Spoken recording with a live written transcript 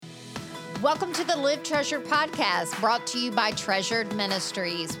Welcome to the Live Treasure podcast, brought to you by Treasured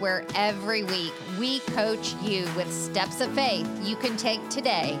Ministries, where every week we coach you with steps of faith you can take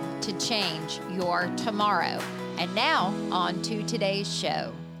today to change your tomorrow. And now, on to today's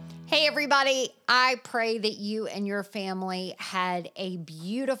show. Hey, everybody. I pray that you and your family had a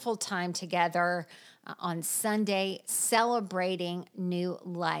beautiful time together on Sunday, celebrating new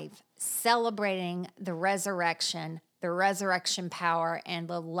life, celebrating the resurrection power, and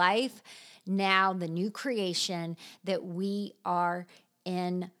the life now, the new creation that we are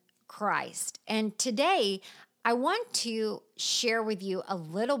in Christ. And today, I want to share with you a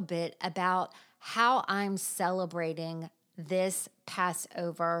little bit about how I'm celebrating this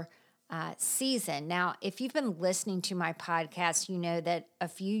Passover season. Now, if you've been listening to my podcast, you know that a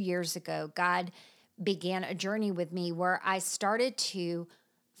few years ago, God began a journey with me where I started to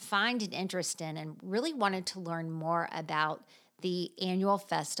find an interest in and really wanted to learn more about the annual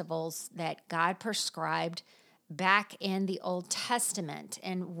festivals that God prescribed back in the Old Testament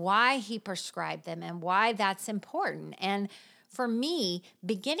and why he prescribed them and why that's important. And for me,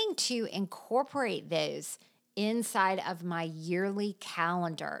 beginning to incorporate those inside of my yearly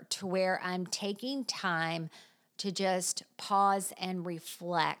calendar to where I'm taking time to just pause and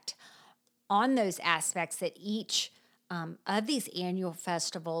reflect on those aspects that each of these annual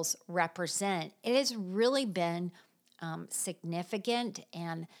festivals represent, it has really been significant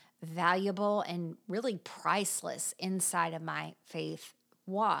and valuable and really priceless inside of my faith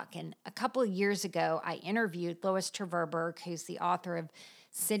walk. And a couple of years ago, I interviewed Lois Treverberg, who's the author of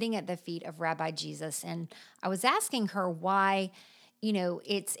Sitting at the Feet of Rabbi Jesus. And I was asking her why,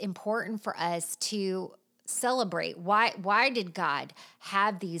 it's important for us to celebrate. Why did God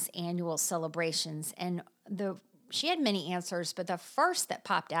have these annual celebrations? And she had many answers, but the first that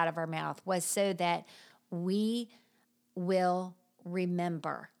popped out of her mouth was so that we will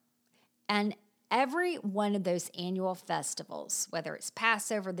remember. And every one of those annual festivals, whether it's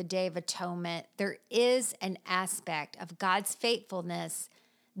Passover, the Day of Atonement, there is an aspect of God's faithfulness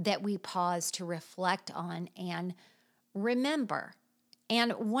that we pause to reflect on and remember.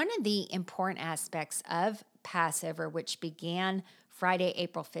 And one of the important aspects of Passover, which began Friday,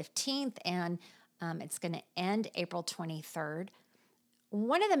 April 15th, and it's going to end April 23rd,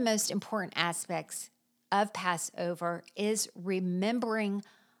 one of the most important aspects of Passover is remembering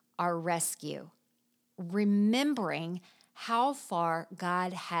our rescue, remembering how far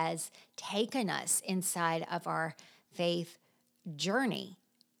God has taken us inside of our faith journey.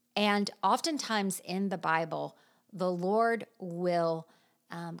 And oftentimes in the Bible, the Lord will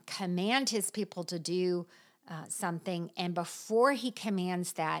command his people to do something. And before he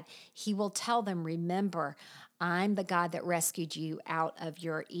commands that, he will tell them, remember, I'm the God that rescued you out of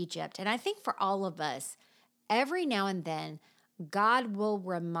your Egypt. And I think for all of us, every now and then, God will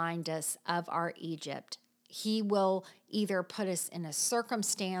remind us of our Egypt. He will either put us in a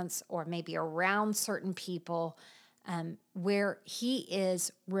circumstance or maybe around certain people where he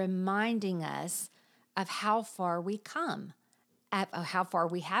is reminding us of how far we come, of how far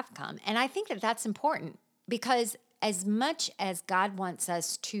we have come. And I think that that's important because as much as God wants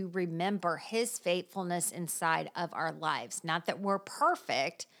us to remember his faithfulness inside of our lives, not that we're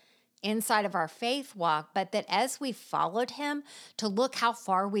perfect inside of our faith walk, but that as we followed him to look how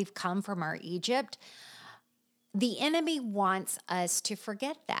far we've come from our Egypt, the enemy wants us to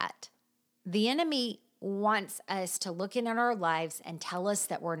forget that. The enemy wants us to look in our lives and tell us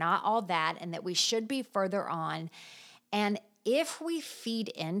that we're not all that and that we should be further on. And if we feed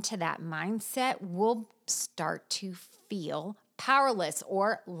into that mindset, we'll start to feel powerless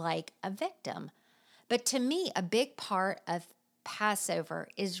or like a victim. But to me, a big part of Passover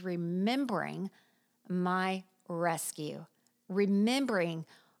is remembering my rescue, remembering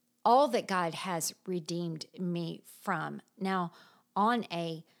all that God has redeemed me from. Now, on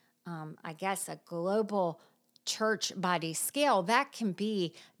a global church body scale, that can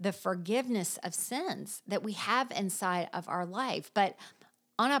be the forgiveness of sins that we have inside of our life. But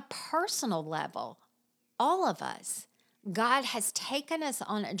on a personal level, all of us, God has taken us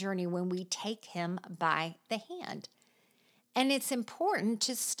on a journey when we take him by the hand. And it's important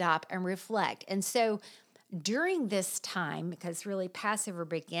to stop and reflect. And so during this time, because really Passover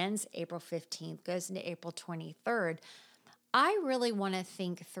begins April 15th, goes into April 23rd, I really want to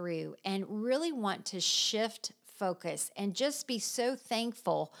think through and really want to shift focus and just be so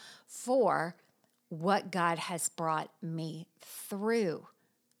thankful for what God has brought me through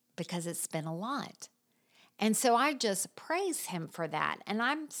because it's been a lot. And so I just praise him for that. And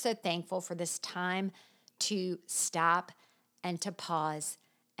I'm so thankful for this time to stop and to pause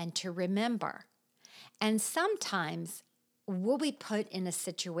and to remember. And sometimes we'll be put in a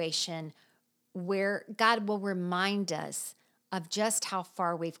situation where God will remind us of just how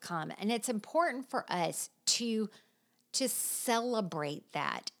far we've come. And it's important for us to celebrate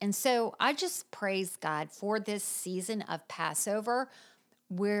that. And so I just praise God for this season of Passover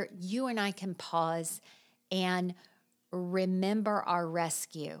where you and I can pause and remember our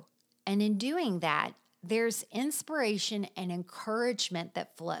rescue. And in doing that, there's inspiration and encouragement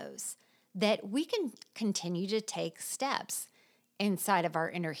that flows that we can continue to take steps inside of our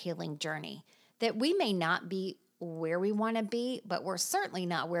inner healing journey. That we may not be where we want to be, but we're certainly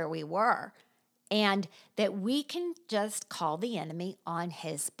not where we were. And that we can just call the enemy on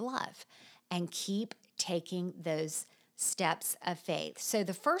his bluff and keep taking those steps of faith. So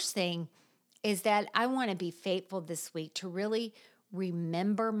the first thing is that I want to be faithful this week to really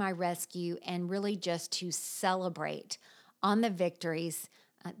remember my rescue and really just to celebrate on the victories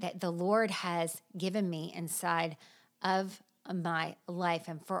that the Lord has given me inside of my life.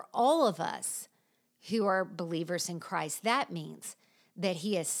 And for all of us who are believers in Christ, that means that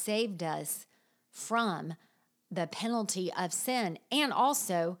he has saved us from the penalty of sin and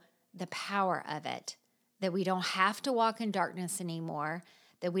also the power of it, that we don't have to walk in darkness anymore,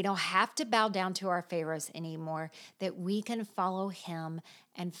 that we don't have to bow down to our pharaohs anymore, that we can follow him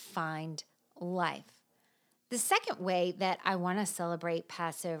and find life. The second way that I want to celebrate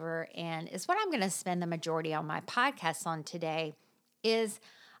Passover, and is what I'm going to spend the majority of my podcast on today, is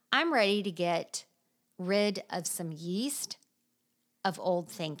I'm ready to get rid of some yeast of old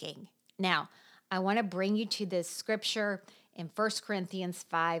thinking. Now, I want to bring you to this scripture in 1 Corinthians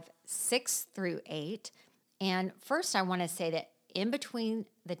 5, 6 through 8. And first, I want to say that in between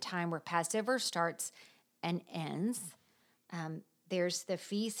the time where Passover starts and ends, there's the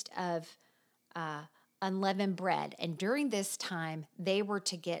feast of unleavened bread. And during this time, they were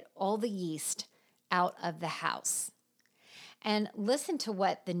to get all the yeast out of the house. And listen to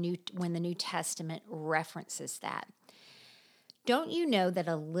what when the New Testament references that. Don't you know that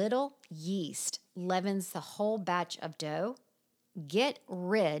a little yeast leavens the whole batch of dough? Get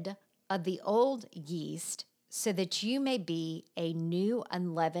rid of the old yeast so that you may be a new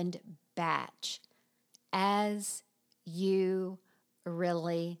unleavened batch, as you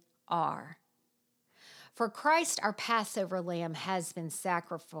really are. For Christ, our Passover lamb, has been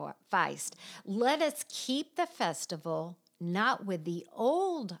sacrificed. Let us keep the festival not with the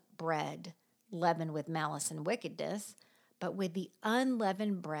old bread leavened with malice and wickedness, but with the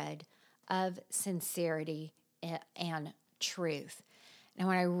unleavened bread of sincerity and truth. And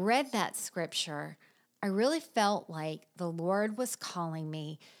when I read that scripture, I really felt like the Lord was calling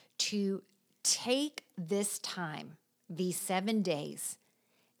me to take this time, these 7 days,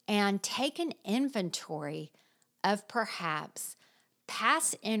 and take an inventory of perhaps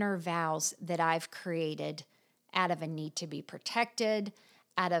past inner vows that I've created out of a need to be protected,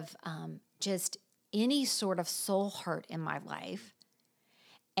 out of just any sort of soul hurt in my life,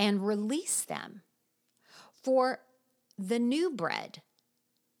 and release them for the new bread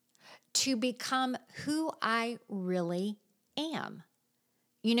to become who I really am.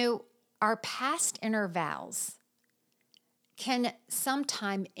 You know, our past inner vows can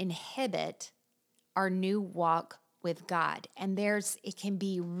sometimes inhibit our new walk with God, and it can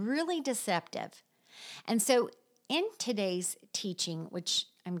be really deceptive. And so in today's teaching, which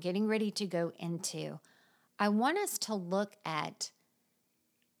I'm getting ready to go into, I want us to look at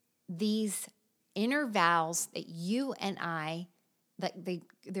these inner vows that you and I,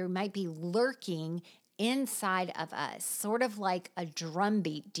 there might be lurking inside of us, sort of like a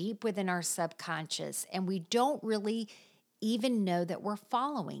drumbeat deep within our subconscious, and we don't really even know that we're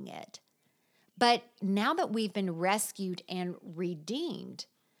following it. But now that we've been rescued and redeemed,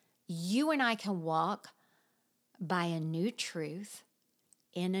 you and I can walk by a new truth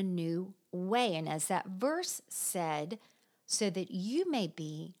in a new way. And as that verse said, so that you may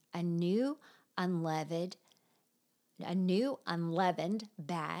be a new unleavened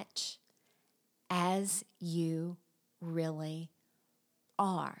batch, as you really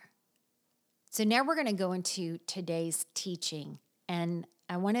are. So now we're going to go into today's teaching, and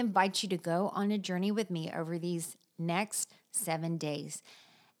I want to invite you to go on a journey with me over these next 7 days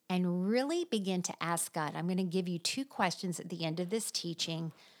and really begin to ask God. I'm going to give you 2 questions at the end of this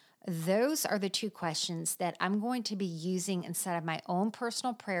teaching. Those are the 2 questions that I'm going to be using inside of my own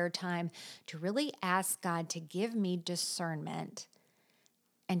personal prayer time to really ask God to give me discernment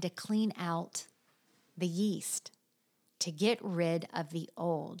and to clean out the yeast, to get rid of the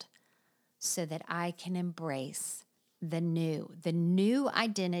old, so that I can embrace the new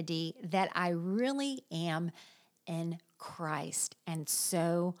identity that I really am in Christ. And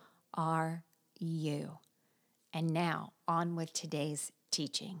so are you. And now on with today's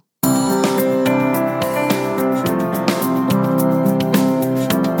teaching.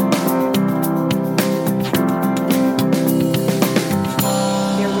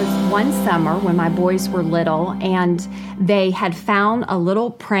 One summer when my boys were little and they had found a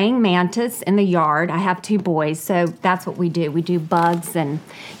little praying mantis in the yard. I have 2 boys, so that's what we do. We do bugs and,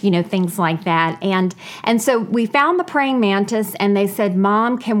 things like that. And so we found the praying mantis and they said,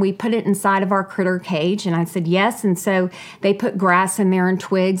 "Mom, can we put it inside of our critter cage?" And I said, "Yes." And so they put grass in there and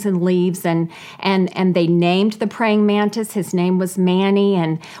twigs and leaves and they named the praying mantis. His name was Manny.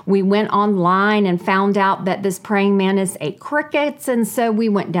 And we went online and found out that this praying mantis ate crickets. And so we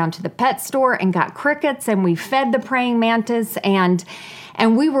went down to the pet store and got crickets and we fed the praying mantis and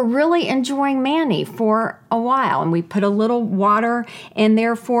we were really enjoying Manny for a while, and we put a little water in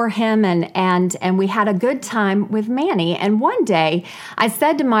there for him and we had a good time with Manny. And one day I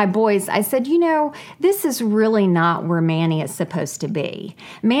said to my boys, I said, this is really not where Manny is supposed to be.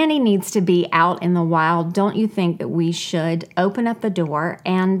 Manny needs to be out in the wild. Don't you think that we should open up the door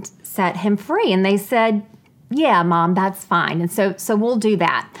and set him free? And they said, "Yeah, Mom, that's fine." And so we'll do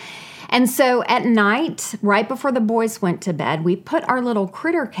that. And so at night, right before the boys went to bed, we put our little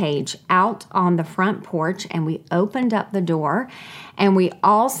critter cage out on the front porch and we opened up the door and we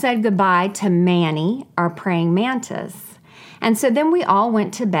all said goodbye to Manny, our praying mantis. And so then we all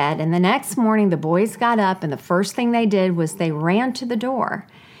went to bed, and the next morning the boys got up and the first thing they did was they ran to the door.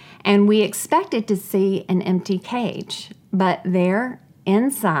 And we expected to see an empty cage, but there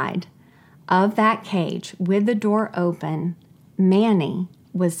inside of that cage with the door open, Manny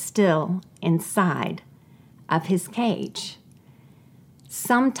was still inside of his cage.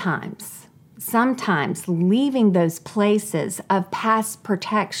 Sometimes leaving those places of past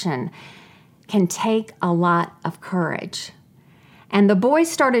protection can take a lot of courage. And the boys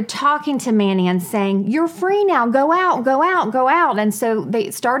started talking to Manny and saying, "You're free now, go out, go out, go out." And so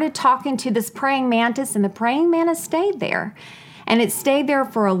they started talking to this praying mantis, and the praying mantis stayed there. And it stayed there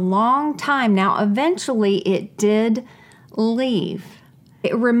for a long time. Now, eventually it did leave.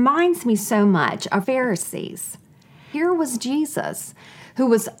 It reminds me so much of Pharisees. Here was Jesus, who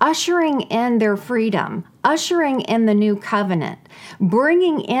was ushering in their freedom, ushering in the new covenant,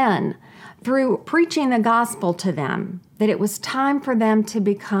 bringing in, through preaching the gospel to them, that it was time for them to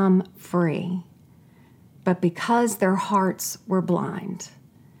become free. But because their hearts were blind,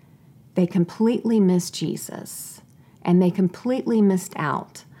 they completely missed Jesus, and they completely missed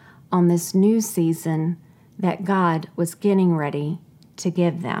out on this new season that God was getting ready to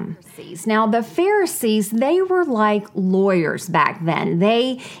give them. Now, the Pharisees, they were like lawyers back then.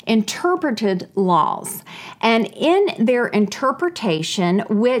 They interpreted laws. And in their interpretation,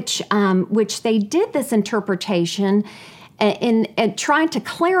 which they did this interpretation in trying to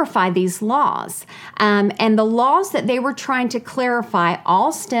clarify these laws. And the laws that they were trying to clarify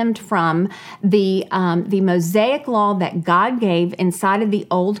all stemmed from the Mosaic law that God gave inside of the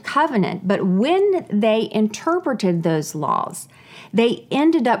Old Covenant. But when they interpreted those laws, they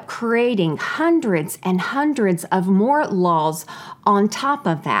ended up creating hundreds and hundreds of more laws on top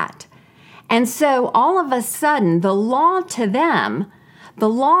of that. And so all of a sudden, the law to them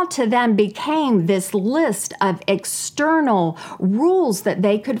became this list of external rules that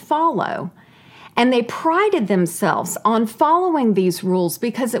they could follow. And they prided themselves on following these rules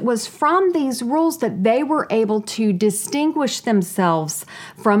because it was from these rules that they were able to distinguish themselves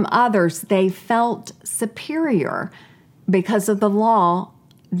from others. They felt superior because of the law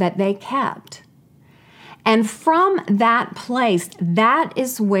that they kept. And from that place, that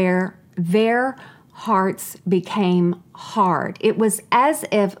is where their hearts became hard. It was as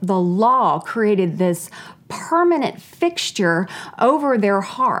if the law created this permanent fixture over their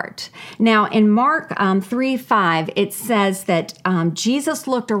heart. Now, in Mark 3:5, it says that Jesus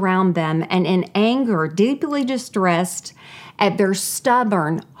looked around them and in anger, deeply distressed at their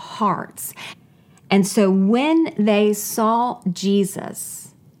stubborn hearts. And so when they saw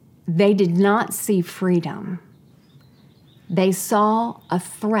Jesus, they did not see freedom. They saw a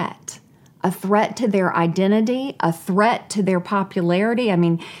threat to their identity, a threat to their popularity. I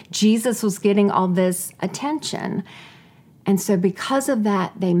mean, Jesus was getting all this attention. And so because of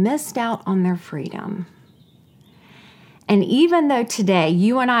that, they missed out on their freedom. And even though today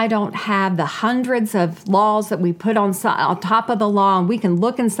you and I don't have the hundreds of laws that we put on top of the law, and we can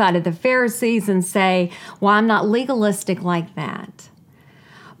look inside of the Pharisees and say, well, I'm not legalistic like that.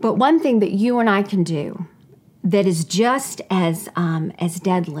 But one thing that you and I can do that is just as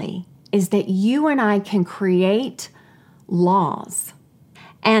deadly is that you and I can create laws.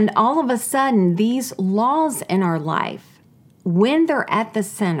 And all of a sudden, these laws in our life, when they're at the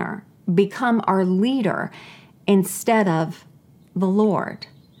center, become our leader instead of the Lord.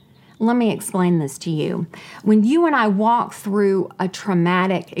 Let me explain this to you. When you and I walk through a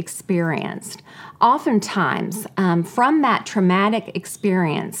traumatic experience, oftentimes from that traumatic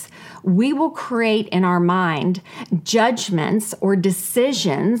experience, we will create in our mind judgments or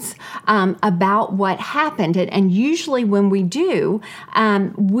decisions about what happened. And usually when we do,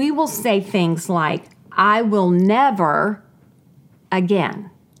 we will say things like, I will never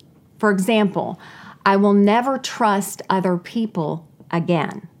again. For example, I will never trust other people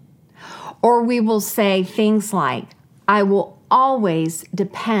again. Or we will say things like, I will always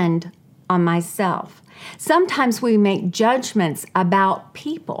depend on myself. Sometimes we make judgments about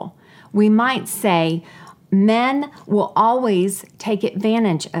people. We might say, men will always take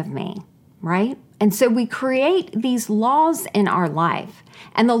advantage of me, right? And so we create these laws in our life.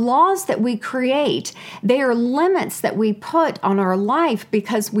 And the laws that we create, they are limits that we put on our life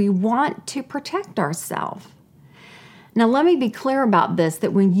because we want to protect ourselves. Now, let me be clear about this,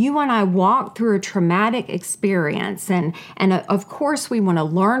 that when you and I walk through a traumatic experience, and of course we want to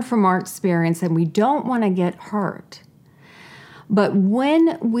learn from our experience and we don't want to get hurt. But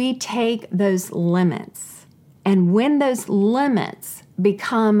when we take those limits, and when those limits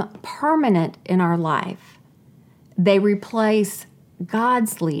become permanent in our life, they replace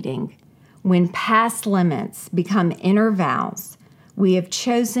God's leading. When past limits become inner vows, we have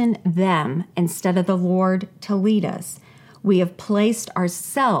chosen them instead of the Lord to lead us. We have placed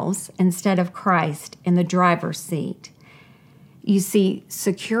ourselves instead of Christ in the driver's seat. You see,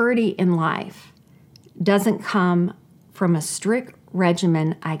 security in life doesn't come from a strict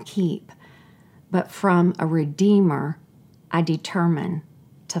regimen I keep, but from a Redeemer I determine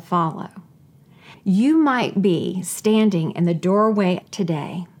to follow. You might be standing in the doorway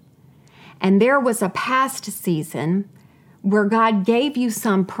today, and there was a past season where God gave you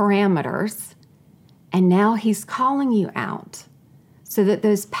some parameters, and now He's calling you out so that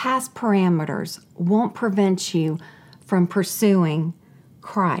those past parameters won't prevent you from pursuing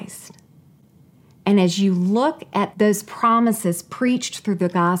Christ. And as you look at those promises preached through the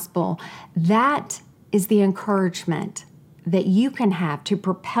gospel, that is the encouragement that you can have to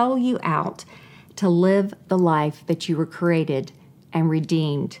propel you out to live the life that you were created and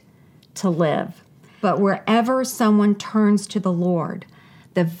redeemed to live. But wherever someone turns to the Lord,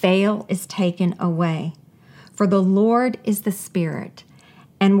 the veil is taken away. For the Lord is the Spirit,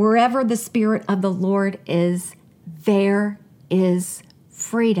 and wherever the Spirit of the Lord is, there is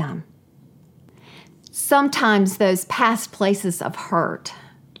freedom. Sometimes those past places of hurt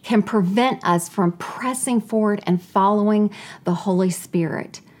can prevent us from pressing forward and following the Holy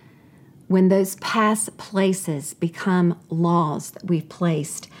Spirit when those past places become laws that we've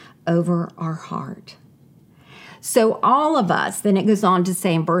placed over our heart. So all of us, then it goes on to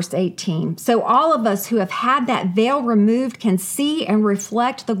say in verse 18, so all of us who have had that veil removed can see and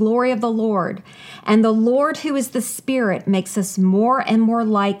reflect the glory of the Lord. And the Lord, who is the Spirit, makes us more and more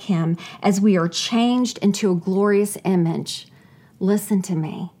like Him as we are changed into a glorious image. Listen to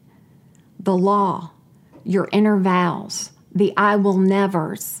me. The law, your inner vows, the I will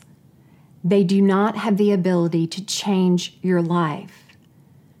nevers, they do not have the ability to change your life.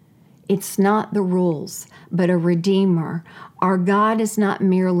 It's not the rules, but a Redeemer. Our God is not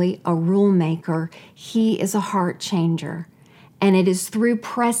merely a rule maker. He is a heart changer. And it is through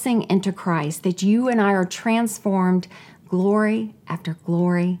pressing into Christ that you and I are transformed glory after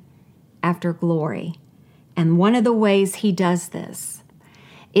glory after glory. And one of the ways He does this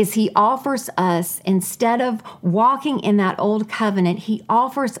is He offers us, instead of walking in that old covenant, He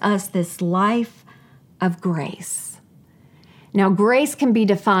offers us this life of grace. Now, grace can be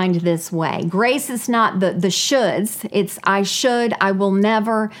defined this way. Grace is not the shoulds. It's I should, I will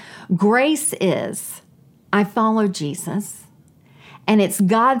never. Grace is I follow Jesus, and it's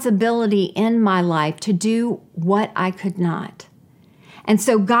God's ability in my life to do what I could not. And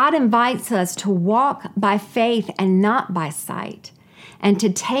so God invites us to walk by faith and not by sight, and to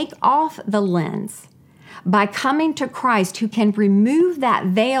take off the lens by coming to Christ, who can remove that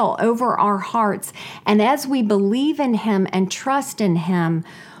veil over our hearts. And as we believe in Him and trust in Him,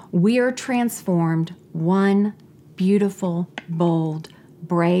 we are transformed one beautiful, bold,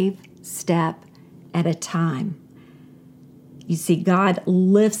 brave step at a time. You see, God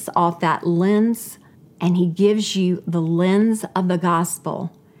lifts off that lens, and He gives you the lens of the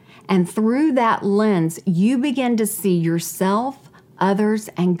gospel. And through that lens, you begin to see yourself, others,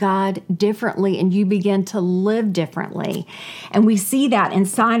 and God differently, and you begin to live differently. And we see that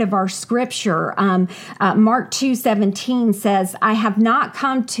inside of our scripture. Mark 2:17 says, I have not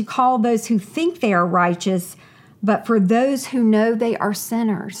come to call those who think they are righteous, but for those who know they are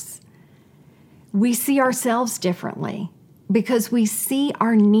sinners. We see ourselves differently. because we see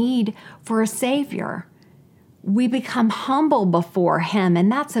our need for a Savior. We become humble before Him,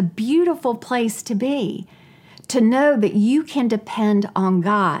 and that's a beautiful place to be, to know that you can depend on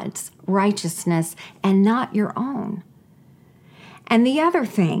God's righteousness and not your own. And the other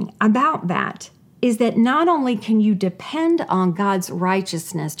thing about that is that not only can you depend on God's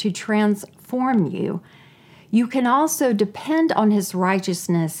righteousness to transform you, you can also depend on His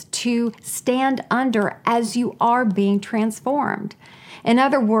righteousness to stand under as you are being transformed. In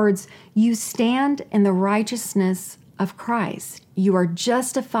other words, you stand in the righteousness of Christ. You are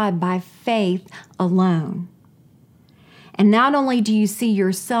justified by faith alone. And not only do you see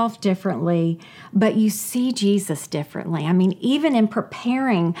yourself differently, but you see Jesus differently. I mean, even in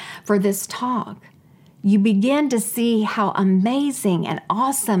preparing for this talk, you begin to see how amazing and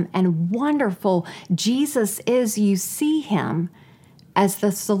awesome and wonderful Jesus is. You see Him as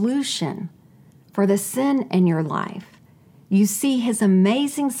the solution for the sin in your life. You see His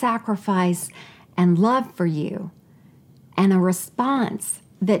amazing sacrifice and love for you. And a response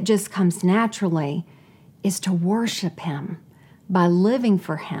that just comes naturally is to worship Him by living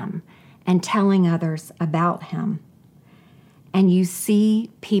for Him and telling others about Him. And you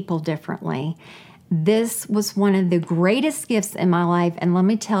see people differently. This was one of the greatest gifts in my life, and let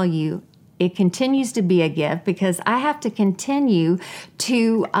me tell you, it continues to be a gift because I have to continue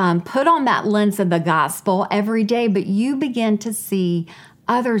to put on that lens of the gospel every day, but you begin to see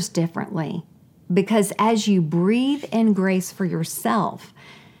others differently because as you breathe in grace for yourself,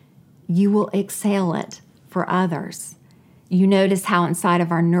 you will exhale it for others. You notice how inside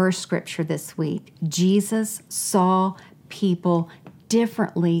of our Nourish scripture this week, Jesus saw people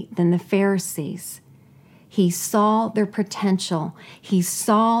differently than the Pharisees. He saw their potential. He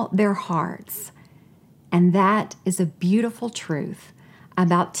saw their hearts. And that is a beautiful truth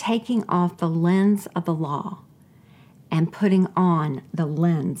about taking off the lens of the law and putting on the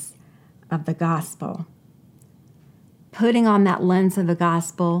lens of the gospel. Putting on that lens of the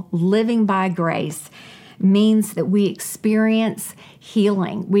gospel, living by grace, means that we experience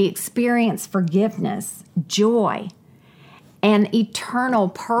healing. We experience forgiveness, joy, and eternal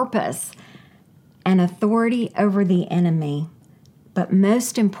purpose and authority over the enemy, but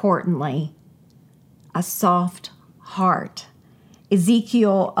most importantly, a soft heart.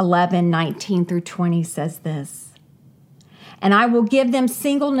 Ezekiel 11:19-20 says this, "And I will give them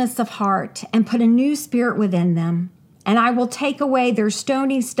singleness of heart and put a new spirit within them. And I will take away their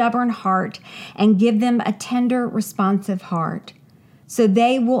stony, stubborn heart and give them a tender, responsive heart. So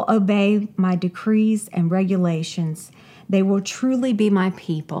they will obey my decrees and regulations. They will truly be my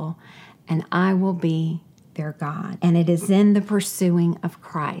people, and I will be their God." And it is in the pursuing of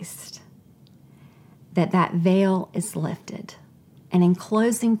Christ that veil is lifted. And in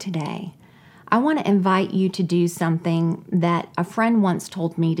closing today, I want to invite you to do something that a friend once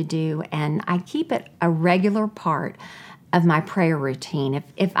told me to do, and I keep it a regular part of my prayer routine.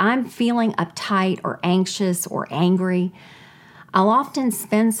 If I'm feeling uptight or anxious or angry, I'll often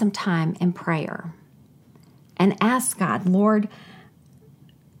spend some time in prayer and ask God, Lord,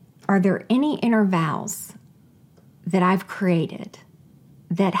 are there any inner vows that I've created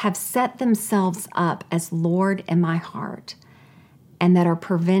that have set themselves up as Lord in my heart and that are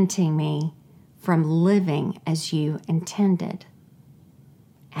preventing me from living as you intended?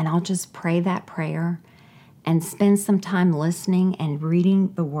 And I'll just pray that prayer and spend some time listening and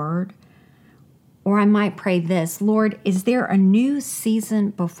reading the Word. Or I might pray this, Lord, is there a new season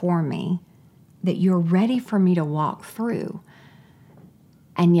before me that you're ready for me to walk through,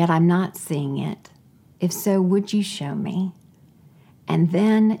 and yet I'm not seeing it? If so, would you show me? And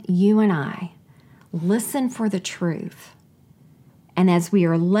then you and I listen for the truth. And as we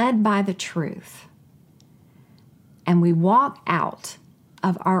are led by the truth, and we walk out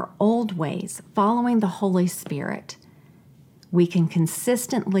of our old ways, following the Holy Spirit, we can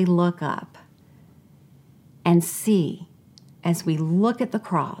consistently look up and see, as we look at the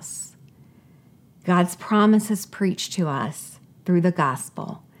cross, God's promises preached to us through the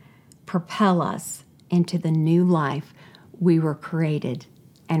gospel propel us into the new life we were created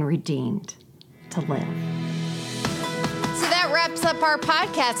and redeemed to live. So that wraps up our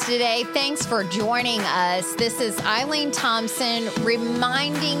podcast today. Thanks for joining us. This is Eileen Thompson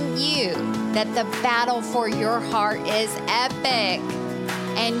reminding you that the battle for your heart is epic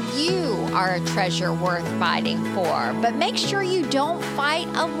and you are a treasure worth fighting for. But make sure you don't fight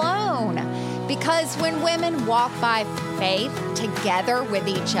alone, because when women walk by faith together with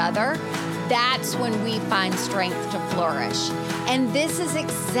each other, that's when we find strength to flourish. And this is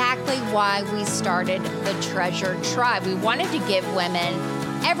exactly why we started the Treasure Tribe. We wanted to give women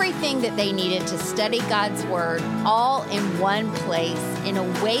everything that they needed to study God's Word all in one place in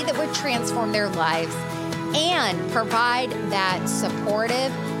a way that would transform their lives and provide that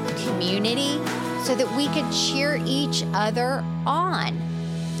supportive community so that we could cheer each other on.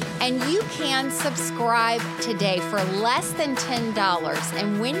 And you can subscribe today for less than $10.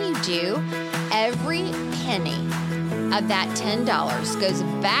 And when you do, every penny of that $10 goes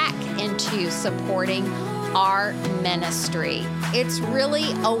back into supporting our ministry. It's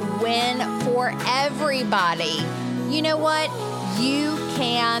really a win for everybody. You know what? You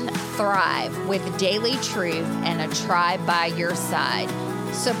can thrive with daily truth and a tribe by your side.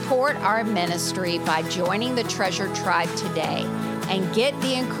 Support our ministry by joining the Treasure Tribe today and get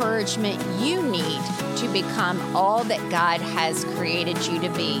the encouragement you need to become all that God has created you to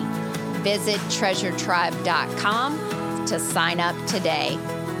be. Visit treasuretribe.com to sign up today.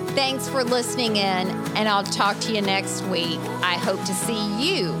 Thanks for listening in, and I'll talk to you next week. I hope to see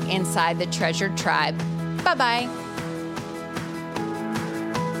you inside the Treasure Tribe. Bye-bye.